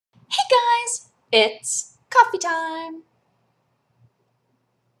Hey guys, it's coffee time.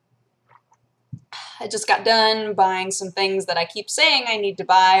 I just got done buying some things that I keep saying I need to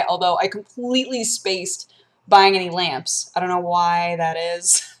buy, although I completely spaced buying any lamps. I don't know why that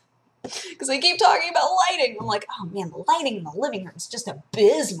is, because I keep talking about lighting. I'm like, oh man, the lighting in the living room is just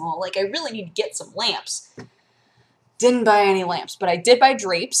abysmal. Like, I really need to get some lamps. Didn't buy any lamps, but I did buy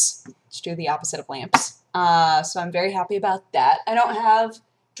drapes, which do the opposite of lamps. So I'm very happy about that. I don't have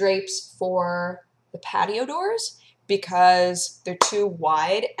drapes for the patio doors because they're too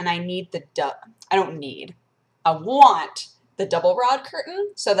wide and I need the I want the double rod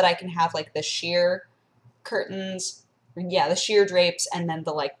curtain so that I can have like the sheer curtains, yeah, the sheer drapes and then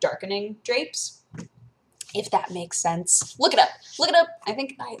the like darkening drapes, if that makes sense. Look it up. Look it up. I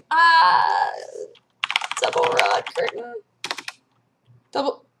think double rod curtain.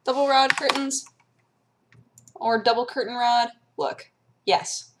 Double rod curtains or double curtain rod. Look.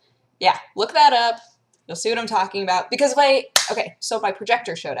 Yes. Yeah, look that up. You'll see what I'm talking about. Because so my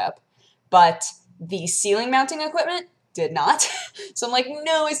projector showed up, but the ceiling mounting equipment did not. So I'm like,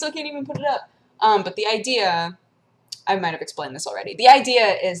 no, I still can't even put it up. But the idea, I might have explained this already. The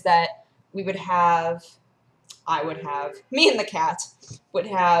idea is that me and the cat would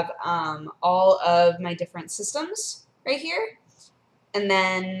have all of my different systems right here,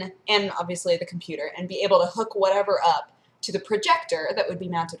 and obviously the computer, and be able to hook whatever up to the projector that would be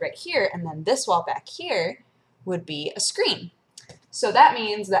mounted right here, and then this wall back here would be a screen. So that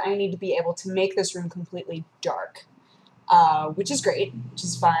means that I need to be able to make this room completely dark, which is great, which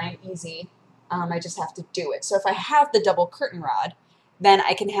is fine, easy. I just have to do it. So if I have the double curtain rod, then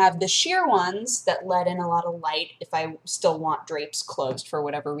I can have the sheer ones that let in a lot of light if I still want drapes closed for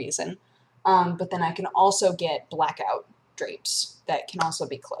whatever reason. But then I can also get blackout drapes that can also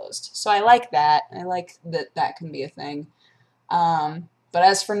be closed. So I like that. I like that that can be a thing. But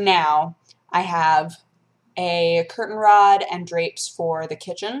as for now, I have a curtain rod and drapes for the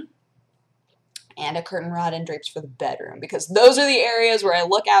kitchen and a curtain rod and drapes for the bedroom, because those are the areas where I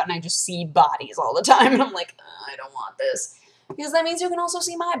look out and I just see bodies all the time and I'm like, oh, I don't want this, because that means you can also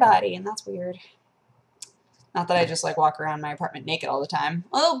see my body, and that's weird. Not that I just like walk around my apartment naked all the time,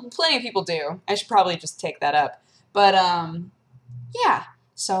 although plenty of people do. I should probably just take that up. But yeah.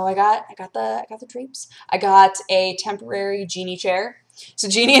 So I got the drapes. I got a temporary Jeannie chair. So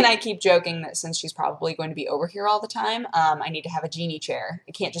Jeannie and I keep joking that since she's probably going to be over here all the time, I need to have a Jeannie chair.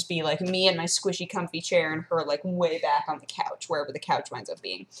 It can't just be like me and my squishy comfy chair and her like way back on the couch, wherever the couch winds up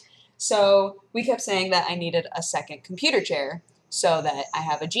being. So we kept saying that I needed a second computer chair so that I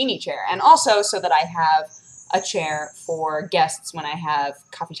have a Jeannie chair, and also so that I have a chair for guests when I have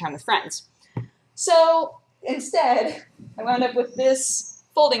coffee time with friends. So instead, I wound up with this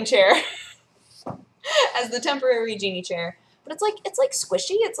folding chair as the temporary Jeannie chair. But it's like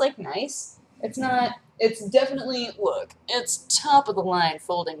squishy, it's like nice. It's definitely, look, it's top of the line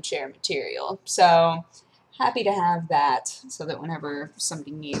folding chair material. So happy to have that so that whenever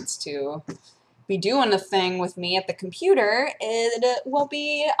somebody needs to be doing a thing with me at the computer, it won't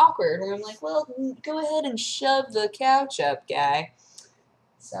be awkward. Where I'm like, well, go ahead and shove the couch up, guy.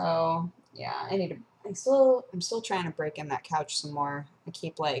 So yeah, I'm still trying to break in that couch some more. I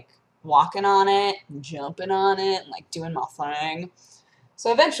keep like walking on it and jumping on it and like doing my thing.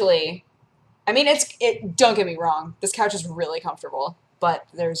 So eventually, I mean, don't get me wrong, this couch is really comfortable, but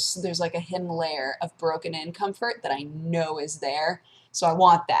there's like a hidden layer of broken in comfort that I know is there. So I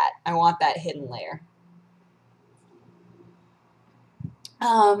want that. I want that hidden layer.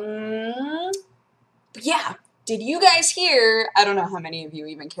 But yeah. Did you guys hear, I don't know how many of you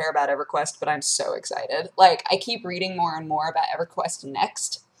even care about EverQuest, but I'm so excited. Like, I keep reading more and more about EverQuest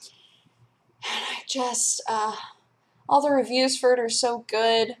Next. And I just, all the reviews for it are so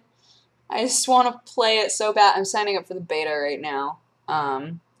good. I just want to play it so bad. I'm signing up for the beta right now,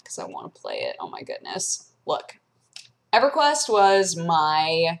 because I want to play it. Oh my goodness. Look, EverQuest was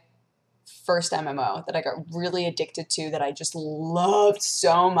my first MMO that I got really addicted to, that I just loved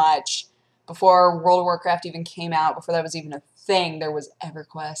so much. Before World of Warcraft even came out, before that was even a thing, there was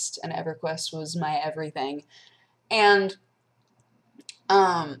EverQuest, and EverQuest was my everything. And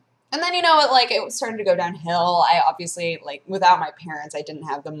then, you know, it started to go downhill. I obviously, like, without my parents, I didn't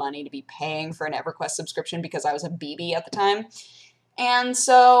have the money to be paying for an EverQuest subscription because I was a BB at the time. And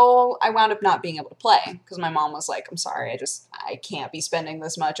so I wound up not being able to play because my mom was like, I'm sorry, I can't be spending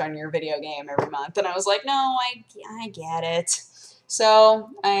this much on your video game every month. And I was like, no, I get it. So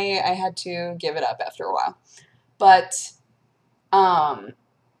I had to give it up after a while. But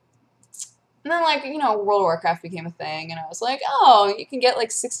And then, like, you know, World of Warcraft became a thing, and I was like, oh, you can get, like,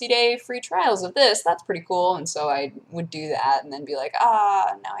 60-day free trials of this. That's pretty cool. And so I would do that and then be like,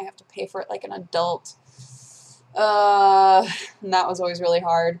 now I have to pay for it like an adult. And that was always really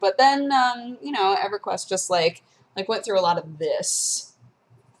hard. But then, you know, EverQuest just, like went through a lot of this.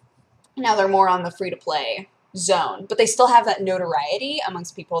 Now they're more on the free-to-play zone. But they still have that notoriety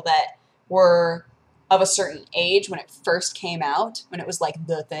amongst people that were of a certain age when it first came out, when it was, like,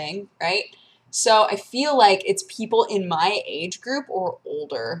 the thing, right? So I feel like it's people in my age group or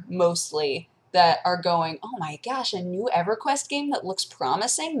older, mostly, that are going, oh my gosh, a new EverQuest game that looks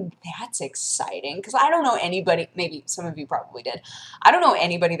promising? That's exciting. Because I don't know anybody, maybe some of you probably did, I don't know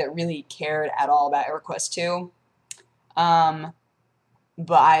anybody that really cared at all about EverQuest 2.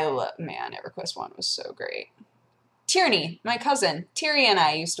 But man, EverQuest 1 was so great. Tierney, my cousin, Tyri and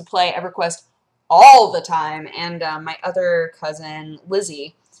I used to play EverQuest all the time, and my other cousin,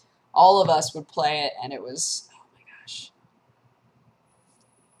 Lizzie, all of us would play it, and it was, oh my gosh,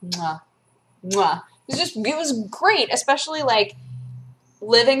 mwah, mwah. It was great, especially, like,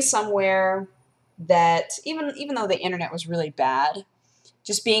 living somewhere that, even though the internet was really bad,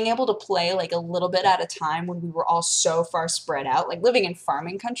 just being able to play, like, a little bit at a time when we were all so far spread out. Like, living in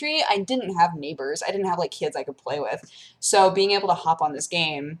farming country, I didn't have neighbors. I didn't have, like, kids I could play with. So being able to hop on this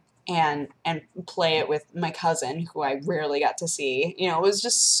game and play it with my cousin, who I rarely got to see, you know, it was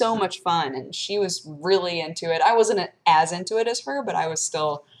just so much fun, and she was really into it. I wasn't as into it as her, but I was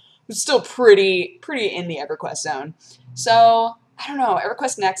still pretty in the EverQuest zone. So, I don't know,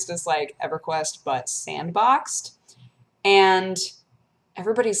 EverQuest Next is like EverQuest, but sandboxed, and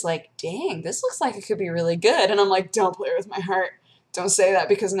everybody's like, dang, this looks like it could be really good, and I'm like, don't play with my heart. Don't say that,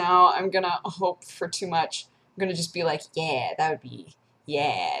 because now I'm gonna hope for too much. I'm gonna just be like, yeah, that would be,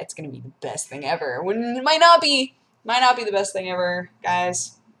 yeah, it's gonna be the best thing ever. When it might not be the best thing ever,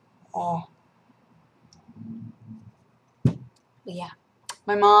 guys. Oh. But yeah.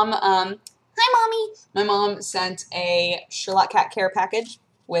 My mom, hi mommy! My mom sent a Sherlock Cat Care package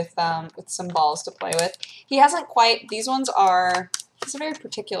with some balls to play with. He hasn't quite, these ones are, he's a very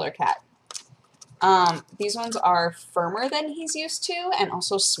particular cat. These ones are firmer than he's used to, and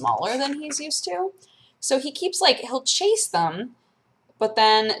also smaller than he's used to. So he keeps, like, he'll chase them, but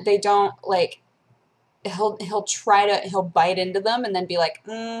then they don't, like, he'll bite into them and then be like,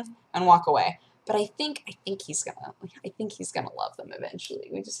 and walk away. But I think he's gonna love them eventually.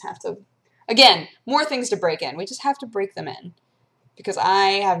 We just have to, again, more things to break in. We just have to break them in, because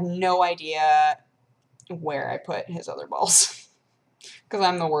I have no idea where I put his other balls, because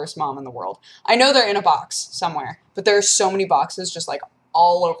I'm the worst mom in the world. I know they're in a box somewhere, but there are so many boxes just, like,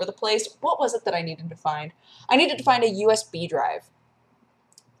 all over the place. What was it that I needed to find? I needed to find a USB drive.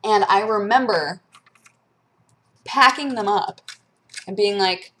 And I remember packing them up and being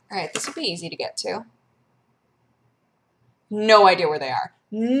like, all right, this will be easy to get to. No idea where they are.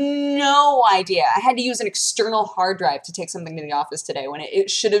 No idea. I had to use an external hard drive to take something to the office today, when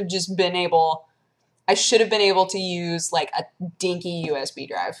it should have just been able, I should have been able to use, like, a dinky USB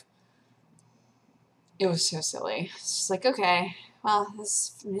drive. It was so silly. It's just like, okay, well,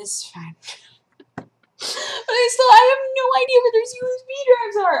 this is fine. But I have no idea where those USB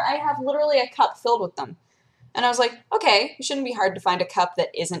drives are. I have literally a cup filled with them. And I was like, okay, it shouldn't be hard to find a cup that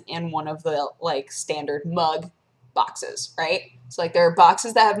isn't in one of the, like, standard mug boxes, right? So, like, there are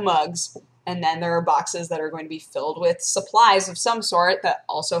boxes that have mugs, and then there are boxes that are going to be filled with supplies of some sort that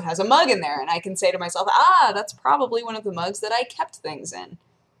also has a mug in there. And I can say to myself, that's probably one of the mugs that I kept things in.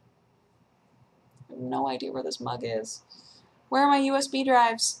 I have no idea where this mug is. Where are my USB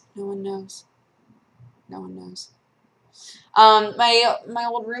drives? No one knows. No one knows. My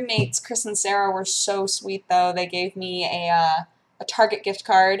old roommates, Chris and Sarah, were so sweet, though. They gave me a Target gift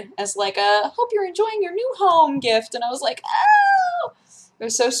card as, like, a hope you're enjoying your new home gift, and I was like, oh! It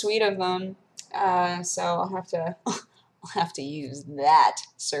was so sweet of them. So I'll have to use that,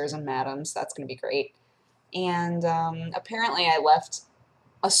 sirs and madams. That's gonna be great. And apparently I left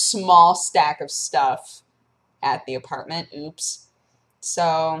a small stack of stuff at the apartment. Oops.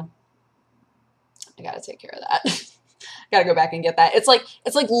 So I gotta take care of that. Gotta go back and get that. It's like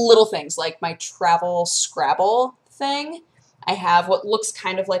little things, like my travel Scrabble thing. I have what looks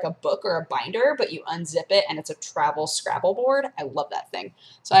kind of like a book or a binder, but you unzip it and it's a travel Scrabble board. I love that thing.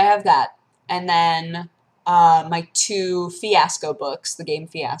 So I have that. And then my 2 Fiasco books, the game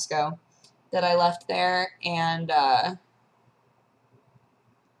Fiasco, that I left there. And what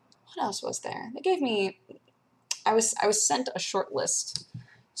else was there? They gave me, I was sent a short list.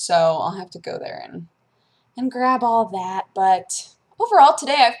 So I'll have to go there and grab all that. But overall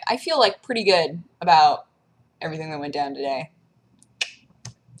today, I feel like pretty good about everything that went down today.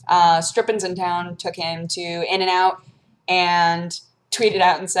 Strippin's in town took him to In-N-Out and tweeted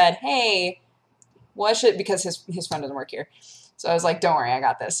out and said, hey, what should, because his phone doesn't work here. So I was like, don't worry, I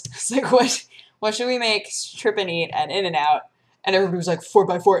got this. It's like, what should we make Strippin eat at In-N-Out? And everybody was like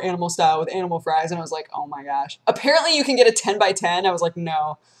 4x4 animal style with animal fries. And I was like, oh my gosh. Apparently you can get a 10x10. I was like,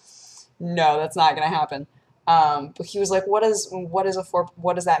 no, that's not going to happen. But he was like, what does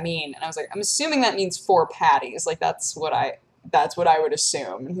that mean? And I was like, I'm assuming that means 4 patties. Like, that's what I would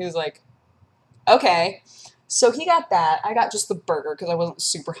assume. And he was like, okay. So he got that. I got just the burger because I wasn't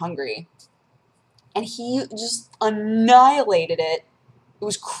super hungry. And he just annihilated it. It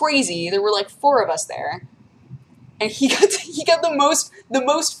was crazy. There were like 4 of us there. And he got the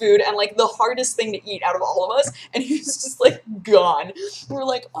most food and like the hardest thing to eat out of all of us, and he was just like gone. And we're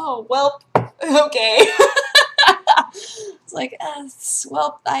like, oh well, okay. It's like,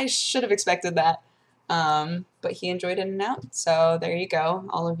 well, I should have expected that. But he enjoyed In-N-Out, so there you go,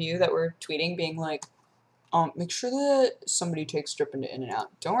 all of you that were tweeting, being like, make sure that somebody takes Strippin to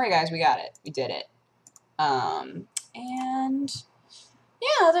In-N-Out. Don't worry, guys, we got it. We did it. And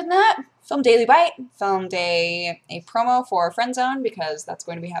yeah, other than that, filmed Daily Bite, filmed a promo for Friend Zone because that's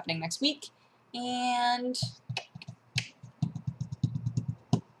going to be happening next week, and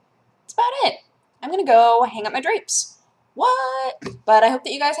that's about it. I'm going to go hang up my drapes. What? But I hope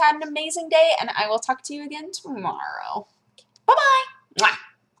that you guys had an amazing day, and I will talk to you again tomorrow. Bye-bye!